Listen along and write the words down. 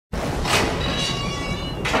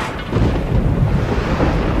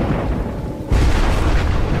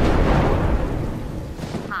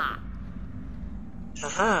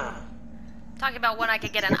talking about when I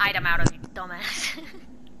could get an item out of you, dumbass.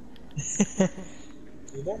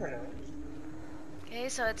 You never know. Okay,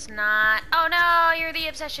 so it's not... Oh no, you're the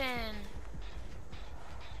obsession!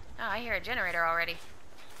 Oh, I hear a generator already.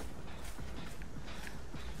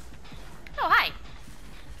 Oh, hi!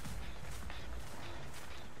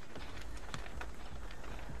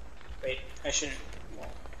 Wait, I shouldn't...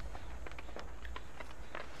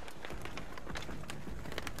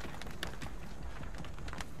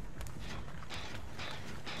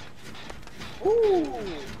 Ooh!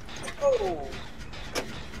 Oh!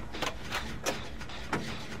 I'm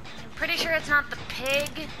pretty sure it's not the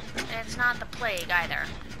pig, and it's not the plague either.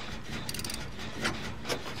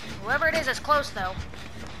 Whoever it is close, though.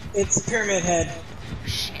 It's Pyramid Head.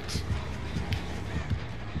 Shit.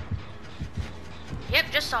 Yep,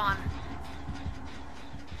 just saw him.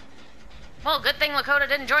 Well, good thing Lakota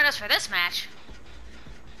didn't join us for this match.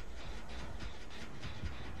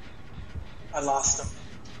 I lost him.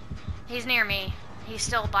 He's near me. He's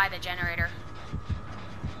still by the generator.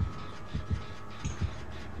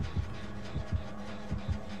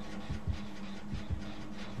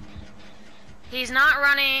 He's not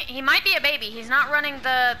running... He might be a baby. He's not running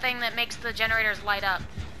the thing that makes the generators light up.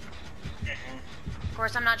 Of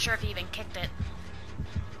course, I'm not sure if he even kicked it.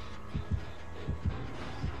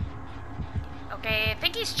 Okay, I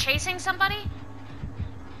think he's chasing somebody.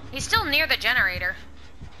 He's still near the generator.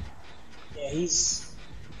 Yeah, he's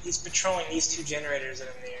patrolling these two generators that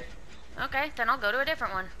I'm near. Okay, then I'll go to a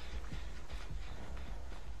different one.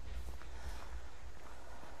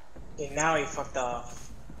 Okay, now he fucked off.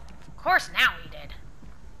 Of course, now he did.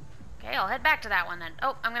 Okay, I'll head back to that one then.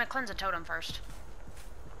 Oh, I'm gonna cleanse a totem first.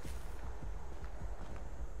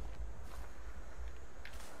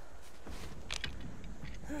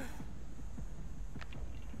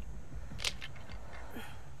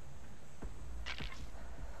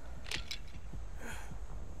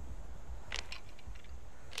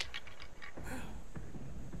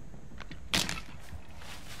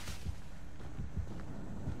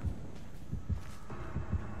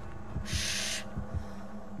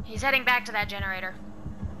 He's heading back to that generator.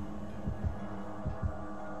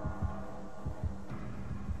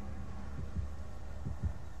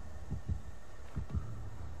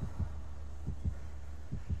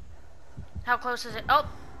 How close is it? Oh,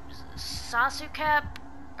 Sasuke,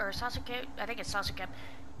 or Sasuke, I think it's Sasuke,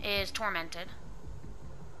 is tormented.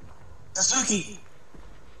 Sasuke!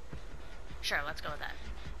 Sure, let's go with that.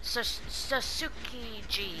 Sasuke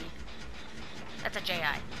G. That's a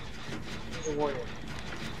J-I. He's a warrior.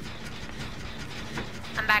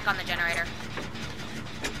 I'm back on the generator.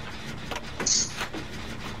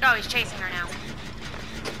 Oh, he's chasing her now.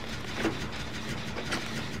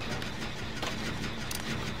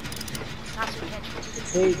 Sasuke. To the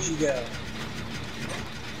cage you go.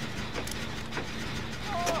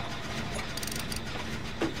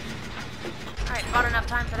 Alright, about enough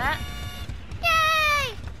time for that.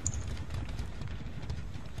 Yay!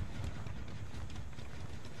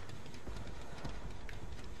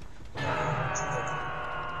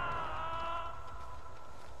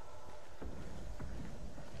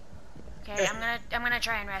 Okay, I'm gonna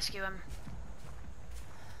try and rescue him.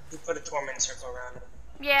 You put a torment circle around him.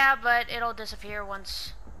 Yeah, but it'll disappear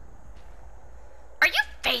once. Are you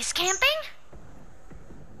face camping?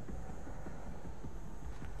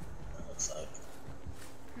 It looks like.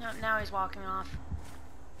 No, now he's walking off.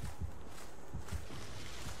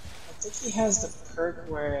 I think he has the perk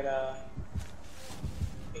where it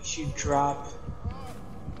makes you drop.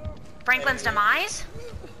 Franklin's demise?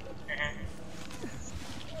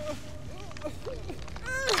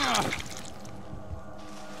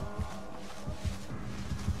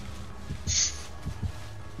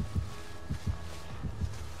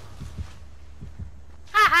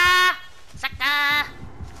 Haha! Sucker!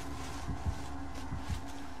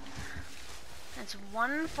 That's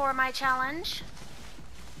one for my challenge.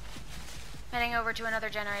 Heading over to another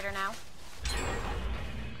generator now.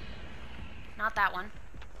 Not that one.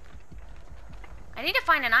 I need to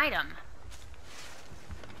find an item.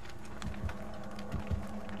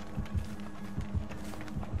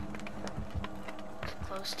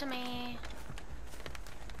 Close to me.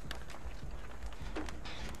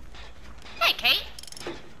 Hey, Kate!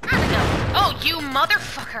 How's it go? Oh, you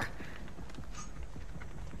motherfucker!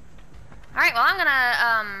 Alright, well, I'm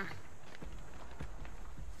gonna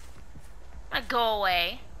go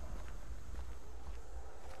away.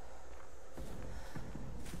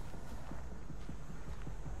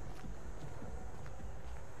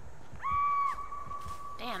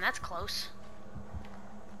 Damn, that's close.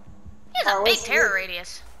 He has a big terror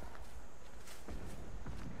radius.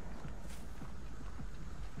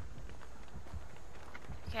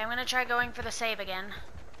 Okay, I'm gonna try going for the save again.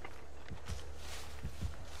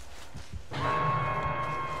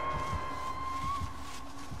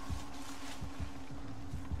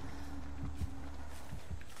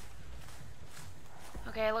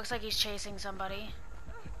 Okay, it looks like he's chasing somebody.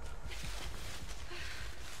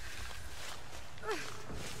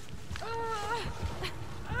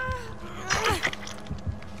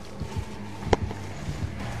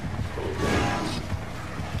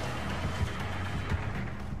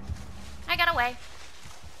 I got away.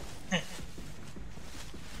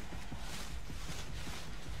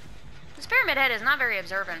 This pyramid head is not very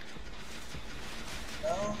observant.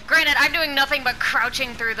 No? Granted, I'm doing nothing but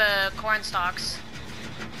crouching through the corn stalks.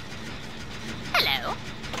 Hello.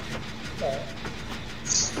 Okay.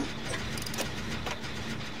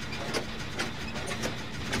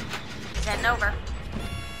 He's heading over.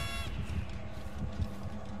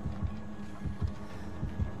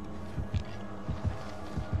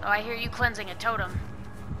 Oh, I hear you cleansing a totem.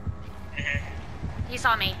 He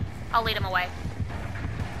saw me. I'll lead him away.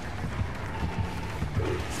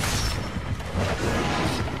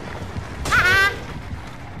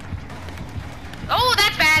 Oh,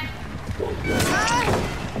 that's bad.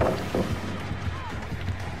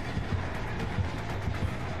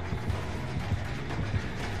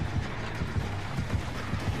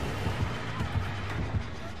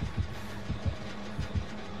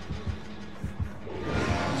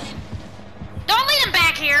 Don't lead him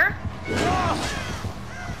back here.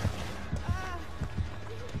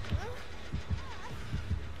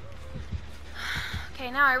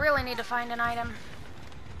 Okay, now I really need to find an item.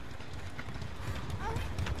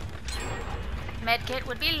 Medkit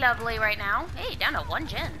would be lovely right now. Hey, down to 1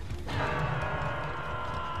 gen.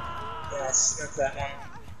 Yes, that's that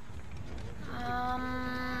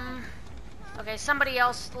one. Okay, somebody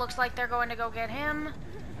else looks like they're going to go get him.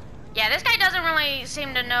 Yeah, this guy doesn't really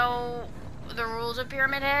seem to know the rules of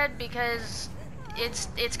Pyramid Head because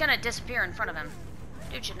it's gonna disappear in front of him.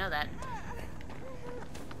 Dude should know that.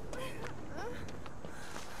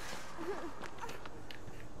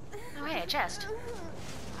 Oh, hey, a chest.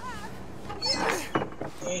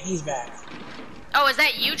 And he's back. Oh, is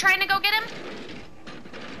that you trying to go get him?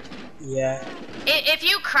 Yeah. If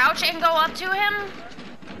you crouch and go up to him,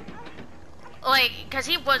 like, cause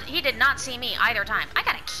he did not see me either time. I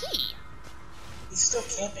got a key. He's still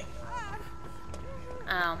camping.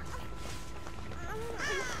 Oh.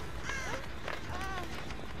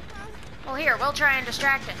 Well, here, we'll try and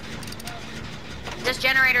distract him. This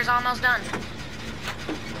generator's almost done.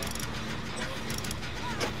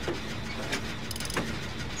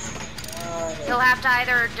 He'll have to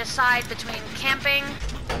either decide between camping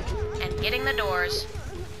and getting the doors.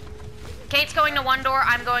 Kate's going to one door,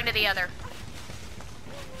 I'm going to the other.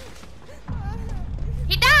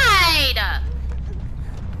 He died!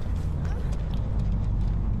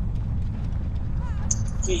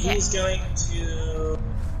 Okay, he's going to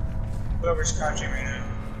whoever's crouching right now.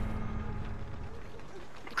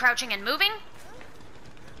 Crouching and moving?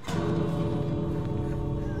 I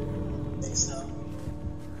think so.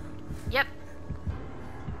 Yep.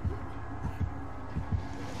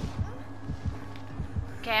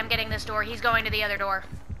 Okay, I'm getting this door. He's going to the other door.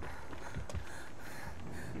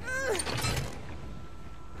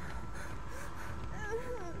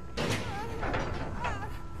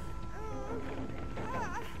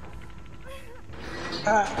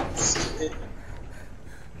 Ah, stupid.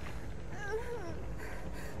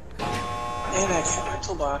 And I kept my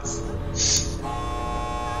toolbox.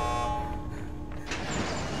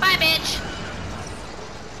 Bye, bitch!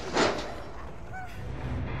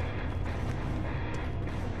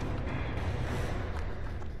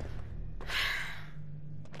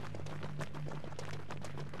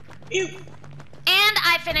 Ew. And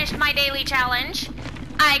I finished my daily challenge.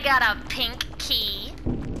 I got a pink key.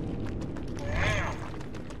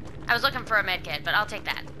 I was looking for a med kit, but I'll take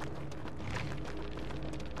that.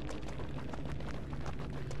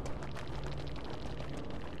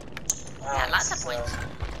 Got lots of points.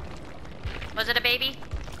 Was it a baby?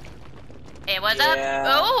 It was Yeah.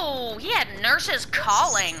 Oh, he had nurses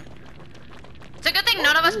calling. It's a good thing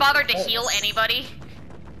none of us bothered to heal anybody.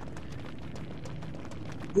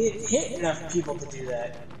 We hit enough people to do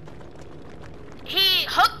that. He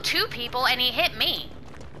hooked 2 people and he hit me.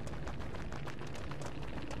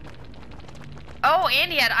 Oh,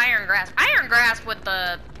 and he had Iron Grasp. Iron Grasp with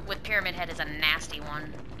Pyramid Head is a nasty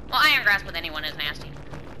one. Well, Iron Grasp with anyone is nasty.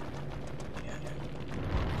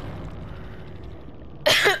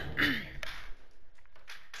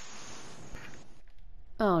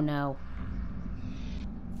 Oh no.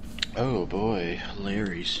 Oh boy,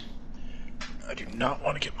 Larry's. I do not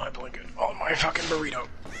want to get my blanket on my my fucking burrito.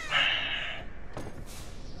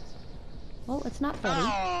 Well, it's not funny.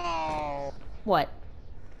 Oh, What?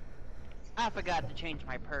 I forgot to change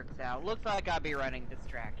my perks out. Looks like I'll be running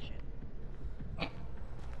distraction.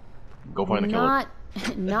 Go find the killer.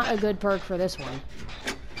 Not a good perk for this one.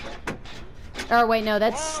 Oh wait, no,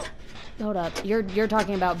 that's. Whoa. Hold up. You're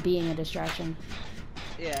talking about being a distraction.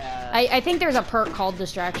 Yeah. I think there's a perk called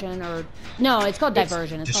distraction, or no, it's called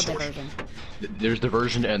diversion. It's called diversion. There's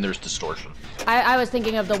diversion and there's distortion. I was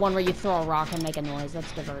thinking of the one where you throw a rock and make a noise.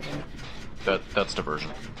 That's diversion. That's diversion.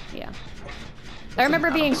 Yeah. I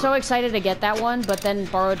remember being so excited to get that one, but then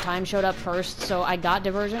borrowed time showed up first, so I got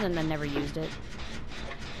diversion and then never used it.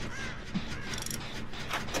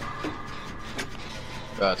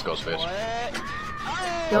 That's Ghostface. What?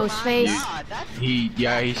 Oh, Ghostface? my God, that's...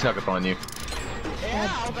 He snuck up on you.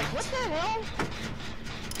 Yeah, I was like, what the hell?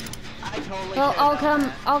 I totally Well, could've done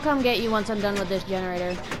that. I'll come get you once I'm done with this generator.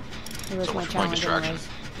 It was So my much for playing challenge distraction.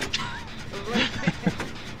 anyways.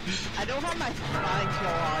 I don't have my spine chill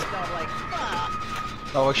on, so I'm like,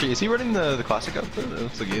 fuck. Oh, actually, is he running the classic outfit? It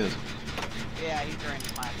looks like he is. Yeah, he's wearing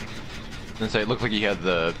classic. And say it looked like he had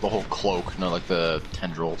the whole cloak, not like the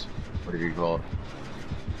tendrils, whatever you call it.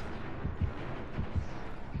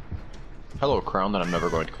 Hello, crown that I'm never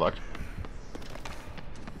going to collect.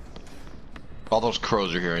 All those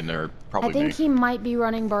crows are here and they're probably I think me. he might be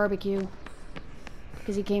running barbecue.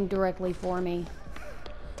 Because he came directly for me.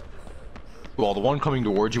 Well, the one coming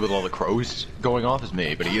towards you with all the crows going off is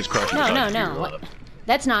me, but he is crushing No, his no, eyes no. through your left.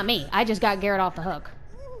 That's not me. I just got Garrett off the hook.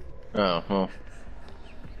 Oh, well.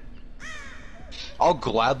 I'll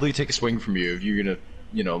gladly take a swing from you if you're gonna,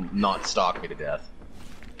 you know, not stalk me to death.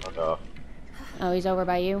 Okay. Oh, he's over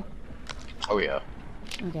by you? Oh, yeah.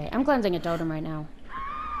 Okay, I'm cleansing a totem right now.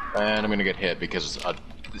 And I'm gonna get hit because of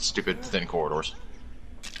the stupid thin corridors.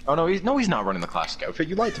 Oh, no, he's not running the classic outfit.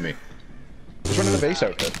 You lied to me. He's running the base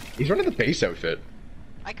outfit. He's running the base outfit.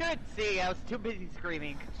 I couldn't see, I was too busy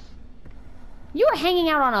screaming. You were hanging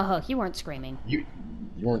out on a hook. You weren't screaming. You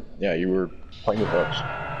weren't, yeah, you were playing with books.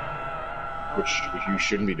 Which you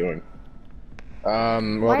shouldn't be doing. Well,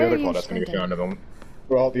 Why the are other you Claudette's gonna get sprinting? down to them.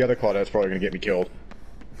 Well, the other Claudette's probably gonna get me killed.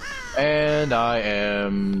 And I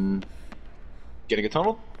am... getting a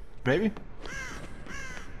tunnel? Maybe?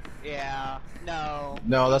 Yeah, no.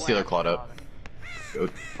 No, that's the other Wow. Claudette.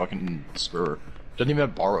 Good fucking spur. Doesn't even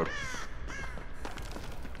have borrowed.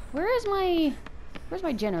 Where's my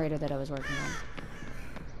generator that I was working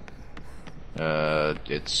on?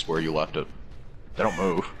 It's where you left it. They don't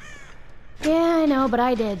move. Yeah, I know, but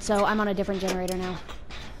I did, so I'm on a different generator now.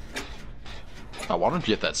 Oh, why don't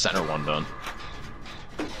you get that center one done?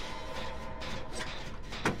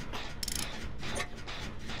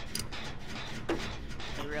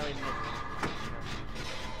 I really missed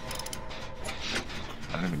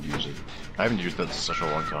I don't even use it. I haven't used that in such a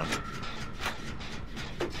long time.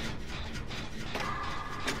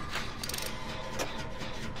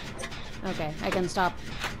 Okay, I can stop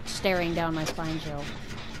staring down my spine chill.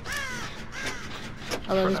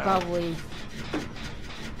 Although For he's now. probably...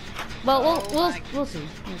 Well, Oh we'll my- see. We'll see.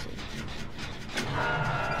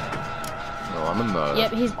 No, I'm in the...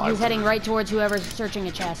 Yep, he's library. heading right towards whoever's searching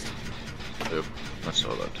a chest. Yep, I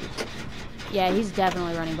saw that too. Yeah, he's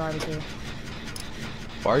definitely running barbecue.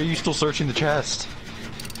 Why are you still searching the chest?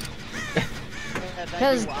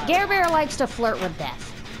 Because Gare Bear likes to flirt with death.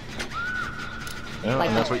 Yeah,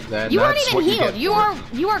 Like, that's what, that, You aren't that's even what healed. get You for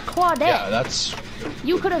it. are Claudette. Yeah, that's...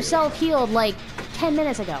 You could have self-healed like 10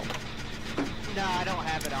 minutes ago. No, I don't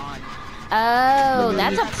have it on. Oh,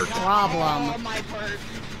 Maybe that's it's a for- Oh, problem. my bird.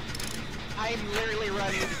 I'm literally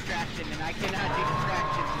running a distraction, and I cannot do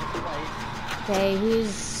distractions in this place. Okay,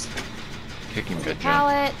 he's Kicking good jump.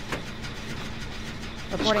 pallet.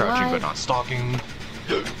 He's Reporting crouching live. but not stalking.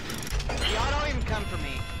 Y'all don't even come for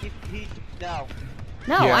me. No.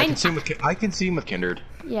 No, Yeah, I can see him with Kindred.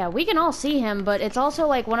 Yeah, we can all see him, but it's also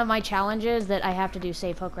like one of my challenges that I have to do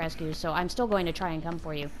safe hook rescues, so I'm still going to try and come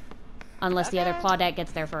for you. Unless the other Okay. Claudette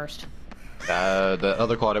gets there first. The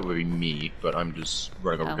other Claudette would be me, but I'm just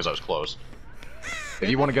running over Oh. because I was close. If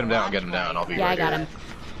you want to get him down, get him down. I'll be Yeah, right I got here. him.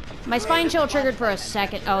 My spine chill triggered for a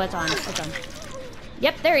second. Oh, it's on. It's on.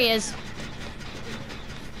 Yep, there he is.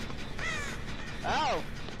 Oh.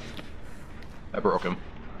 I broke him.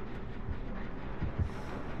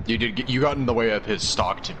 You got in the way of his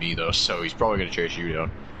stalk to me though, so he's probably gonna chase you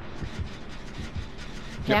down.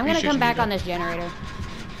 Okay, I'm gonna come back on this generator.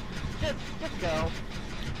 Just go.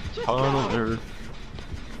 Just Tunnel go. her.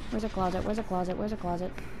 Where's a closet? Where's a closet? Where's a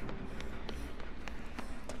closet?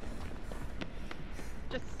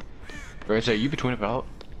 Just... Did I say you between a pallet?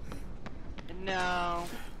 No.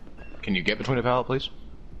 Can you get between a pallet, please?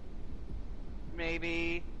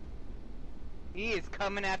 maybe. He is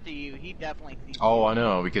coming after you. He definitely sees you. Oh, I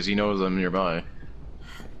know, because he knows I'm nearby.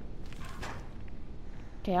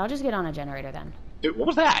 Okay, I'll just get on a generator then. Dude, what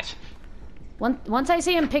was that? Once I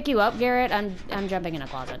see him pick you up, Garrett, I'm jumping in a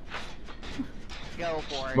closet. Go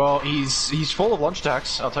for it. Well, he's full of lunch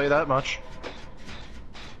attacks, I'll tell you that much.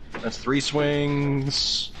 That's 3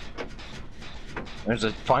 swings. There's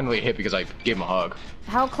finally a hit because I gave him a hug.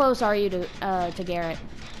 How close are you to Garrett?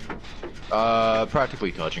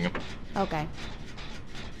 Practically touching him. Okay.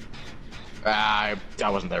 I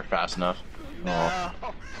wasn't there fast enough. No.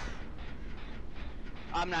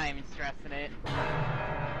 I'm not even stressing it.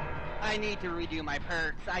 I need to redo my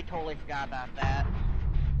perks. I totally forgot about that.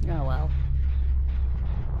 Oh well.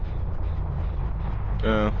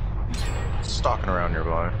 Yeah. Stalking around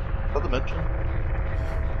nearby. Is that the mid?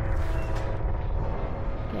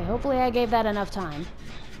 Okay, hopefully I gave that enough time.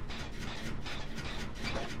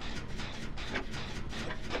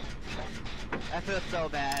 I feel so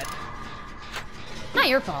bad. Not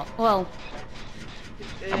your fault. Well,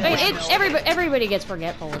 everybody gets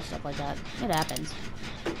forgetful and stuff like that. It happens.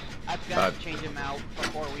 I've got to change him out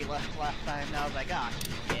before we left last time, and I was like, ah,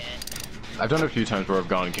 shit. I've done it a few times where I've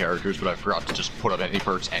gone in characters, but I forgot to just put up any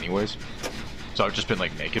perks anyways. So I've just been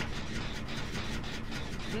like naked.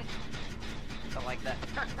 I like that.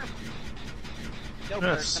 No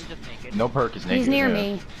Yes. perks, I'm just naked. No perk is naked. He's near yeah.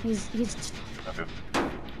 me. He's Okay.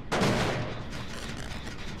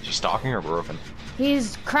 Is he stalking or broken?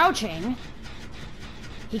 he's crouching.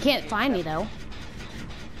 He can't find me though.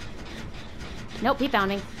 Nope, he found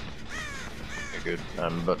me. Okay, good.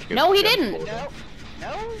 I'm about to get. No, he didn't. No?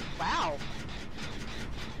 No? Wow.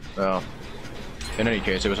 Well, in any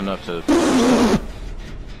case, it was enough to.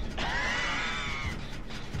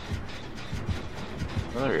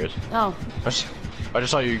 Oh, there he is. Oh, I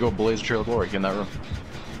just saw you go blaze a trail of glory in that room.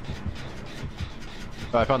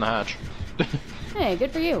 Oh, I found the hatch. hey,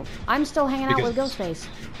 good for you. I'm still hanging out with Because- Ghostface.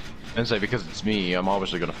 And say because it's me, I'm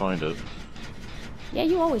obviously gonna find it. Yeah,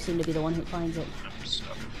 you always seem to be the one who finds it.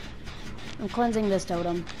 Stuff. I'm cleansing this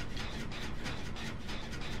totem.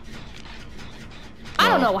 I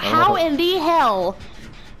don't know I don't know how if I- in the hell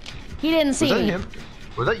he didn't see Was that me. him?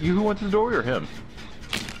 Was that you who went to the doorway or him?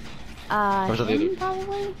 Or was that the Him other-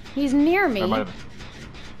 probably? He's near me. I might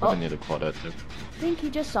I have been the other Claudette too. think he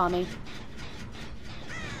just saw me.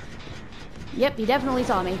 Yep, he definitely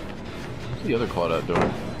saw me. What's the other Claudette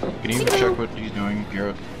doing? Can you Peekaboo. check what he's doing,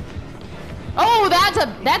 Garrett? Oh,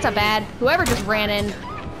 that's a bad. Whoever just ran in.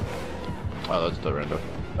 Oh, that's the rando.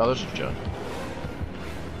 Oh, this is Jen.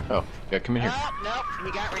 Oh, yeah, come in here. Oh, nope,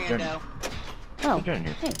 he got rando. Oh, Jen in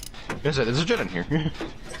here. hey. Yes, there's a Jen in here.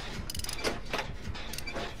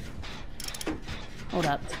 Hold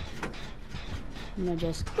up. I'm gonna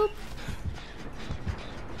just boop.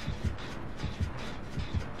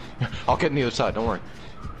 I'll get on the other side, don't worry.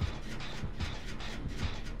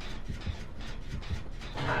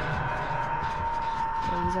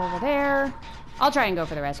 Okay, he's over there. I'll try and go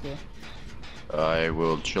for the rescue. I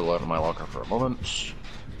will chill out in my locker for a moment.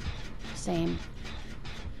 Same.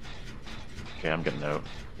 Okay, I'm getting out.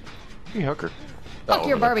 Hey, hooker. Fuck Oh, your over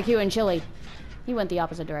there. barbecue and chili. He went the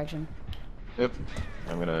opposite direction. Yep.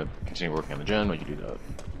 I'm gonna continue working on the gen while you do that.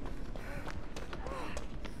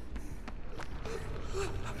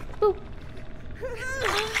 Boop.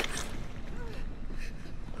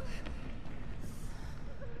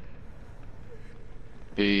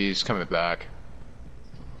 He's coming back.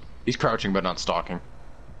 He's crouching but not stalking.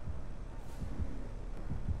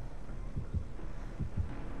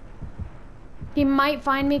 He might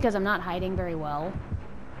find me because I'm not hiding very well.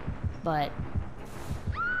 But...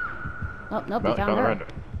 Oh, nope, he Well, found the her. rando.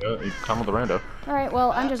 Yeah, he found with the rando. Alright,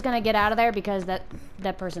 well, I'm just gonna get out of there because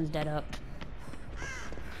that person's dead up.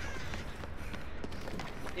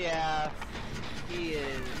 Yeah, he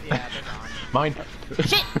is. Yeah, they're gone. Mine.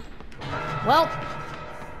 Shit! Well,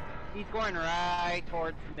 He's going right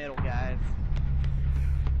towards the middle, guys.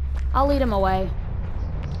 I'll lead him away.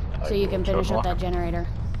 So you will can finish shut up him that generator.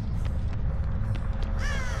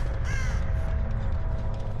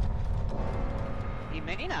 He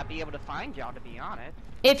may not be able to find y'all, to be honest.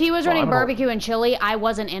 If he was Well, running I'm gonna- barbecue and chili, I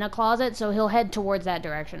wasn't in a closet, so he'll head towards that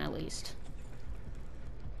direction at least.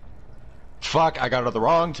 Fuck, I got it at the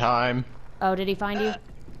wrong time. Oh, did he find you?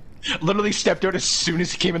 Literally stepped out as soon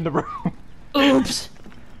as he came in the room. Oops!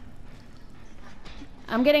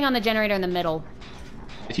 I'm getting on the generator in the middle.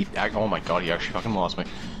 Is he? Oh my god, he actually fucking lost me.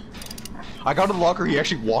 I got to the locker, he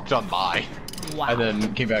actually walked on by. Wow. And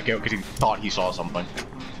then came back out because he thought he saw something.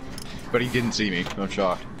 But he didn't see me. I'm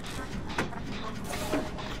shocked.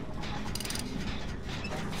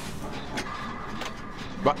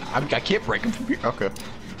 But I can't break him from here. Okay.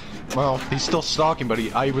 Well, he's still stalking, but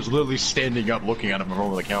I was literally standing up looking at him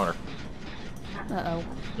over the counter. Uh-oh.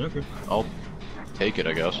 Okay. I'll take it,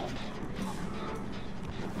 I guess.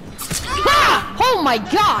 Ah! Oh my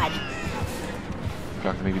god!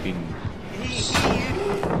 Doctor maybe being... He used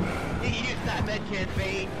that medkit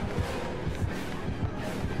bait.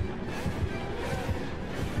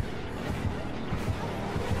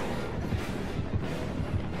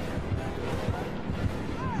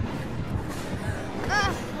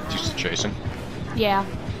 Just chasing. Yeah.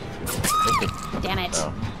 Okay. Damn it.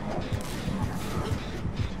 Oh.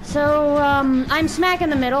 So, I'm smack in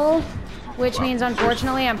the middle, which means,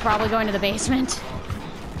 unfortunately, I'm probably going to the basement.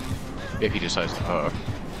 If he decides to hug.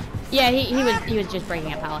 Yeah, he was just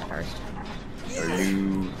breaking a pallet first. Are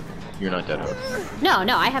you... You're not dead hooked. No,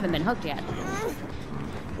 I haven't been hooked yet.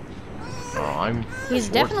 Oh, I'm... He's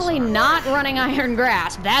definitely not running Iron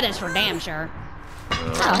Grasp, that is for damn sure.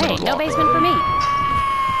 Oh, hey, no basement for me.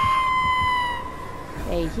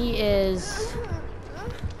 Hey, he is...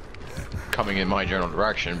 coming in my general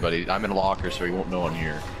direction, but I'm in a locker, so he won't know I'm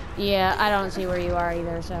here. Yeah, I don't see where you are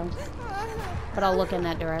either, so... But I'll look in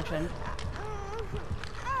that direction.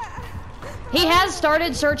 He has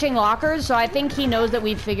started searching lockers, so I think he knows that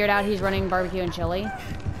we've figured out he's running barbecue and chili.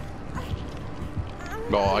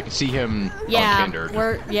 Well, I can see him Yeah, on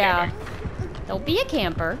Tinder. yeah. Don't be a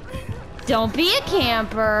camper. Don't be a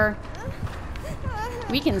camper.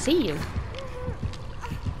 We can see you.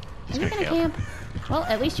 He's Are you gonna gonna camp? Well,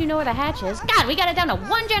 at least you know where the hatch is. God, we got it down to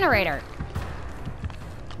one generator.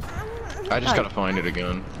 I just gotta find it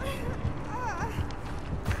again.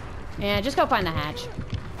 Yeah, just go find the hatch.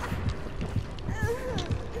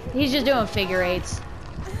 He's just doing figure eights.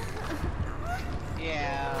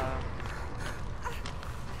 Yeah.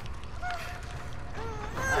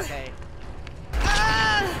 Okay.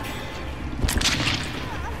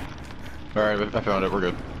 Alright, I found it. We're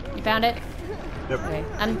good. You found it? Yep. Okay.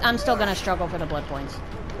 I'm still gonna struggle for the blood points.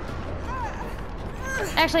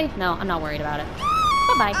 Actually, no, I'm not worried about it.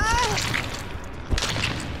 Bye-bye.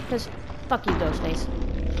 Because, fuck you, Ghostface.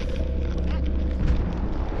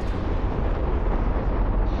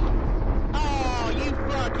 Oh, you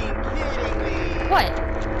fucking kidding me? What?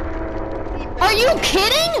 Are you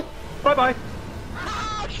kidding? Bye-bye.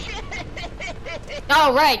 Oh, shit!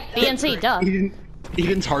 Oh, right. BNC, duh. He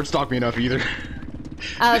didn't hard stalk me enough either.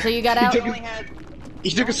 Oh, so you got out? He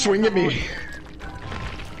took a swing at me.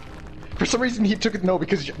 For some reason, he took it. No,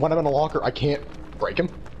 because when I'm in a locker, I can't break him.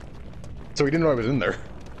 So he didn't know I was in there.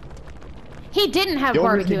 He didn't have The only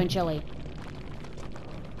barbecue thing- and chili.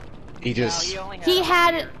 He just.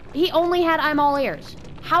 He only had I'm all ears.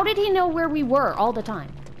 How did he know where we were all the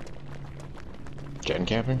time? Gen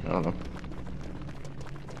camping? I don't know.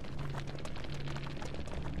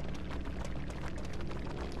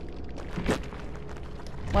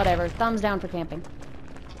 Whatever. Thumbs down for camping.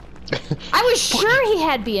 I was sure he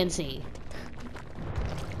had BNC.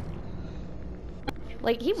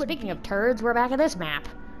 Like, he was speaking of turds, we're back at this map.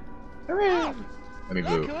 I mean,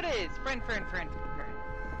 Look blue. who it is! Friend.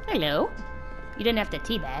 Hello. You didn't have to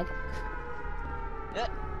teabag.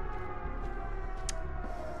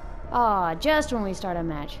 Aw, just when we start a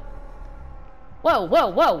match. Whoa, whoa,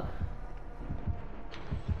 whoa!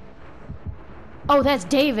 Oh, that's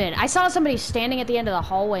David. I saw somebody standing at the end of the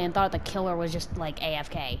hallway and thought the killer was just, like,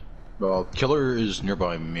 AFK. Well, killer is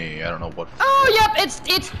nearby me. I don't know what. Oh, yep,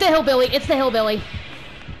 it's the hillbilly. It's the hillbilly.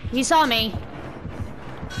 He saw me.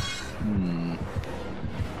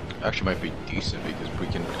 Actually, might be decent because we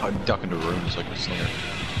can duck into rooms like a slinger.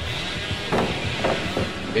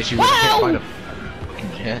 Issue is I can't find a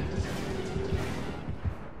fucking gen.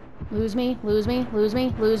 Lose me, lose me, lose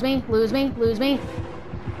me, lose me, lose me, lose me.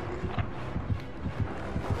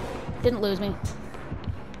 Didn't lose me.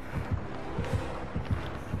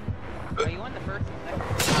 Are you on the first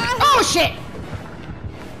and second? Oh, shit!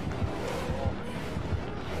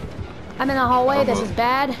 I'm in the hallway. This is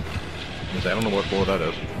bad. I don't know what floor that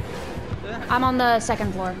is. I'm on the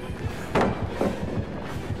second floor.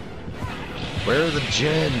 Where are the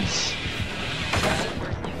gens?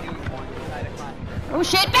 Oh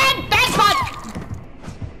shit! Bad spot!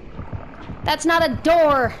 That's not a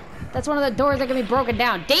door. That's one of the doors that can be broken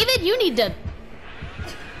down. David, you need to...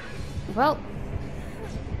 Well...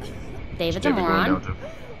 David's a moron.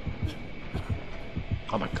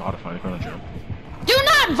 Oh my god, I finally found a jump. Do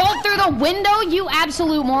not vault through the window, you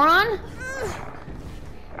absolute moron!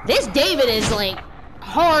 This David is, like,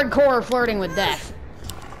 hardcore flirting with death.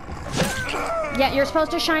 Yeah, you're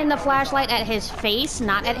supposed to shine the flashlight at his face,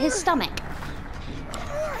 not at his stomach.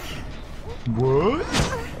 What?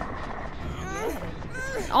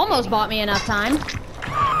 Almost bought me enough time.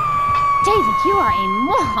 David, you are a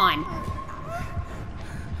moron.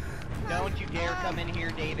 Don't you dare come in here,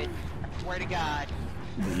 David. I swear to God.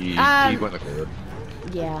 He went in the corner.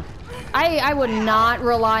 Yeah. I would not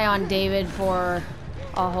rely on David for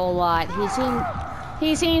a whole lot.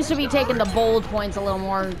 He seems to be taking the bold points a little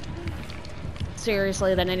more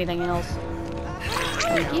seriously than anything else.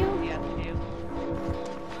 Thank you. Yes, you.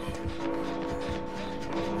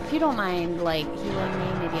 If you don't mind, like, healing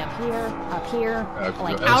me, maybe up here,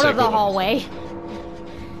 like, I'd out say of the go up. hallway.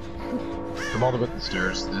 Come all the way up the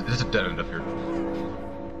stairs. There's a dead end up here.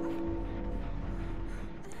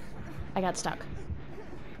 I got stuck.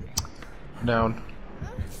 Down.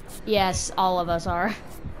 Yes, all of us are.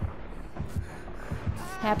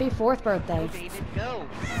 Happy 4th birthday. David, go.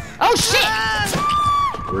 Oh,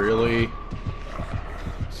 shit! Really?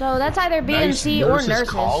 So that's either Nice BMC or nurses nurses.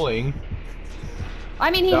 calling.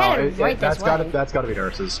 I mean, he had it right this way. That's gotta be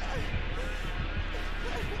nurses.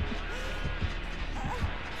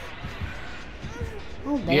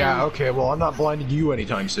 Oh, damn. Yeah, okay, well, I'm not blinding you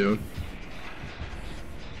anytime soon.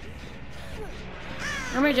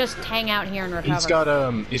 I'm gonna just hang out here and recover.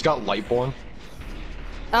 He's got Lightborn.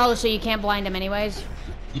 Oh, so you can't blind him anyways?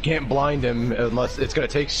 You can't blind him unless it's gonna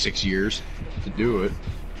take 6 years to do it.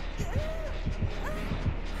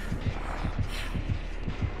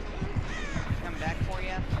 Coming back for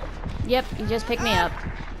you. Yep, he just picked me up.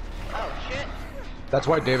 Oh, shit. That's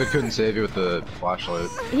why David couldn't save you with the flashlight.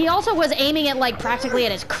 He also was aiming it, like, practically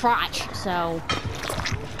at his crotch, so...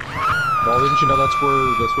 Well, didn't you know that's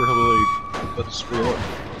where he'll really let's screw up.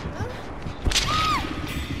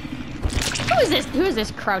 Who is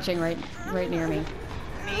this crouching right near me?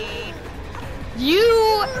 Me.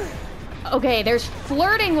 You... Okay, there's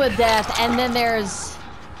flirting with death, and then there's...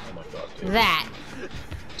 Oh my god, David. that.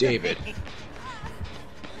 David.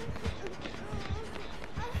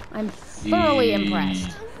 I'm thoroughly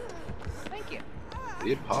impressed. Thank you. Did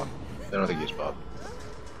he pop? I don't think he's pop.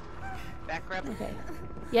 Back grab. Okay.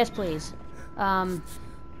 Yes, please. Yeah.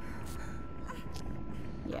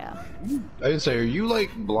 I didn't say, are you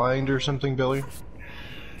like blind or something, Billy?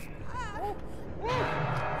 Calm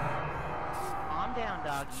down,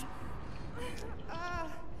 doggy.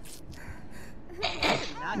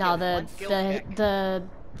 No, the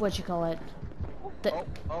what you call it? The,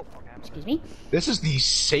 Oh, okay. excuse me. This is the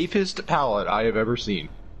safest pallet I have ever seen.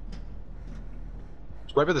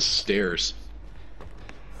 It's right by the stairs.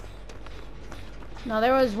 No,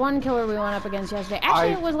 there was one killer we went up against yesterday.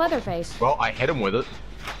 Actually, it was Leatherface. Well, I hit him with it.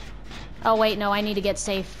 Oh wait, no, I need to get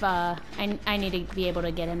safe. I need to be able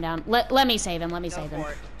to get him down. Let me save him. Let me Go save him.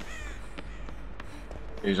 for it.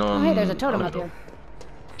 He's on. Oh hey, there's a totem up here.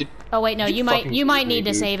 Oh wait, no, you might need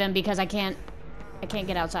to save him because I can't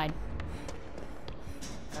get outside.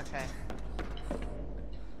 Okay.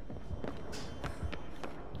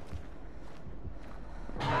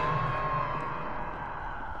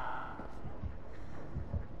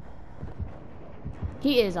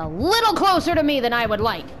 He is a little closer to me than I would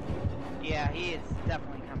like. Yeah, he is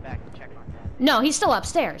definitely come back to check on that. No, he's still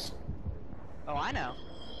upstairs. Oh, I know.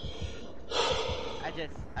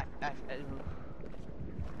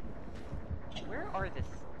 Where are the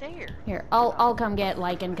stairs? Here, I'll come get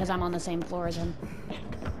Lycan because I'm on the same floor as him.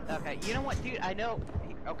 Okay, you know what, dude? I know.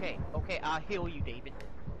 Okay, I'll heal you, David.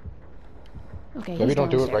 Okay. Maybe he's don't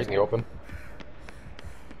do it right downstairs. in the open.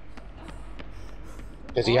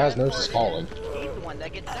 Because he has nurses calling. He's the one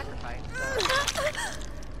that gets sacrificed. So.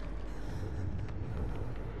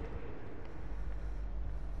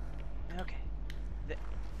 Okay.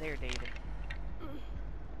 There, David.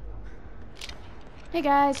 Hey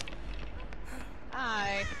guys.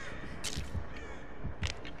 Hi.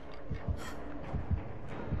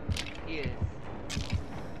 He is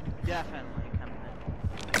definitely coming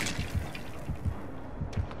in.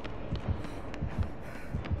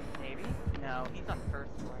 Maybe? No, he's on the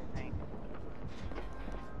first floor, I think.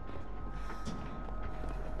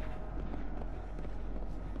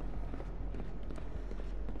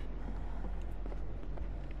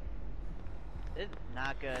 This is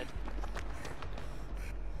not good.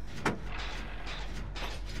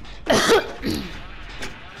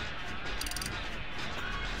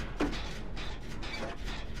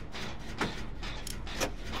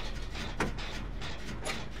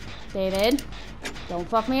 David, don't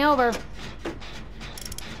fuck me over.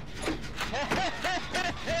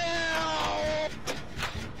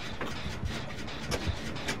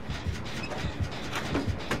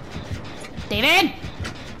 David!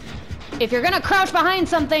 If you're gonna crouch behind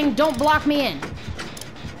something, don't block me in.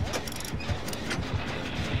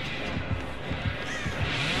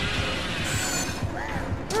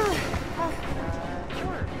 Sure.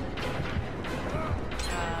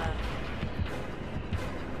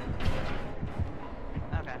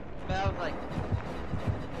 I was like...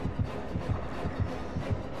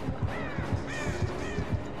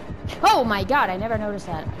 Oh my god, I never noticed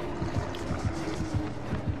that.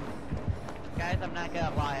 Guys, I'm not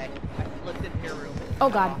gonna lie. I slipped into your room. Oh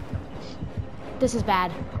god. This is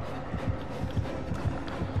bad.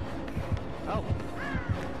 Oh.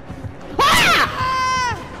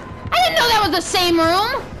 Ah! I didn't know that was the same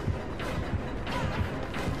room!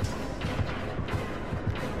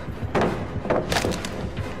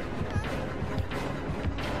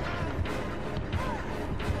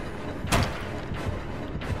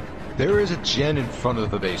 There is a gen in front of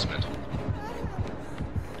the basement.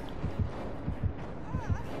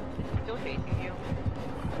 Still chasing you.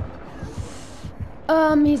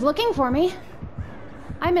 He's looking for me.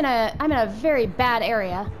 I'm in a very bad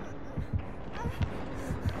area.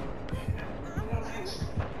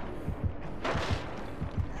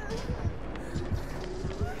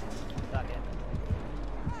 Suck it.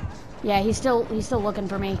 Yeah, he's still looking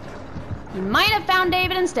for me. He might have found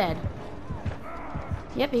David instead.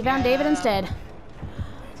 Yep, he found David instead.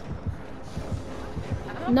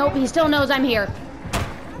 Nope, he still knows I'm here.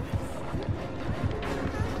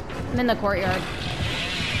 I'm in the courtyard.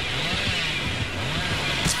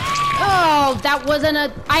 Oh, that wasn't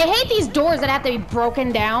a... I hate these doors that have to be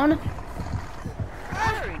broken down.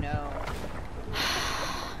 I already know.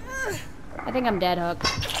 I think I'm dead, Hook.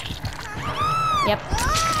 Yep.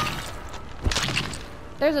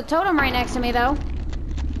 There's a totem right next to me, though.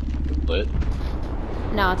 Lit.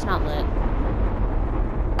 No, it's not lit.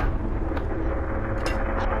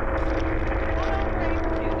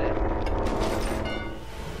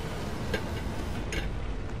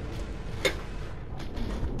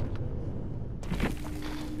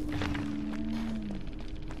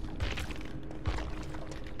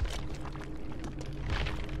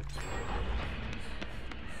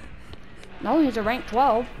 No, he's a rank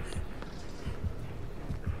 12.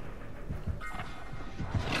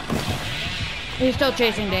 He's still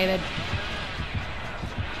chasing David.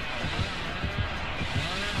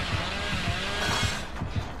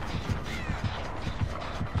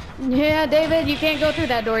 Yeah, David, you can't go through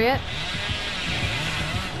that door yet.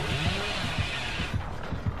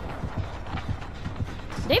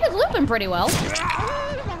 David's looping pretty well.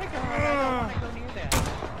 Oh my god, I don't want to go near that.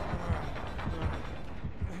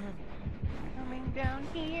 Coming down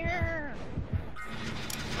here.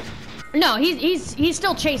 No, he's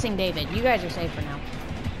still chasing David. You guys are safe for now.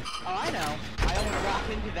 Oh, I know. I almost walked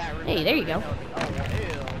into that room. Hey, there you go.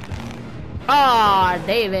 Oh, Aw,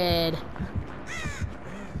 David. ew.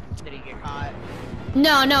 Did he get caught?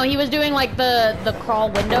 No, he was doing like the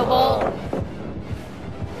crawl window vault.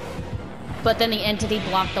 But then the entity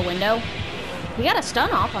blocked the window. He got a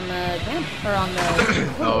stun off on the ramp, or on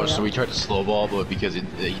the... Oh, so we tried to slow ball, but because he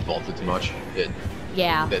vaulted too much, it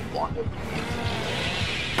blocked it.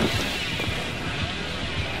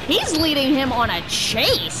 He's leading him on a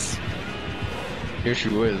chase. The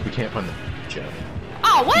issue is we can't find the gem.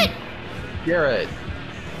 Oh, what? Garrett.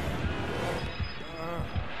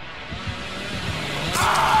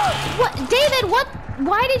 What, David? What?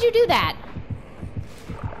 Why did you do that?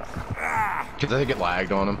 Because I think it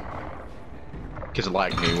lagged on him. Because it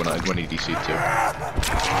lagged me when he DC'd too.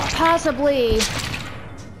 Possibly.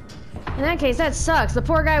 In that case, that sucks. The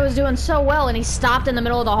poor guy was doing so well, and he stopped in the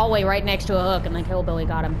middle of the hallway right next to a hook, and the hillbilly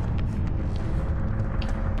got him.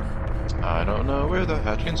 I don't know where the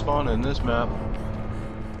hatch can spawn in this map.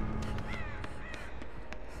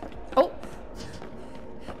 Oh.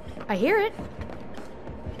 I hear it.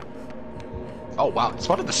 Oh wow, it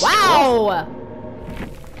spotted the Wow!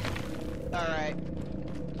 Alright.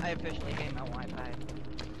 I officially gained my Wi-Fi.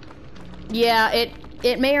 Yeah,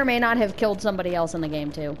 it may or may not have killed somebody else in the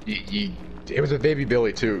game, too. It was a baby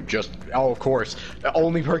Billy too, just, oh of course. The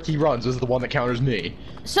only perk he runs is the one that counters me.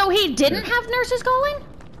 So he didn't have nurses calling?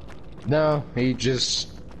 No, he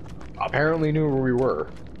just apparently knew where we were.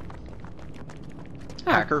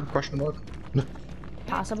 Huh. Hacker, question mark?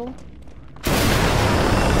 Possible.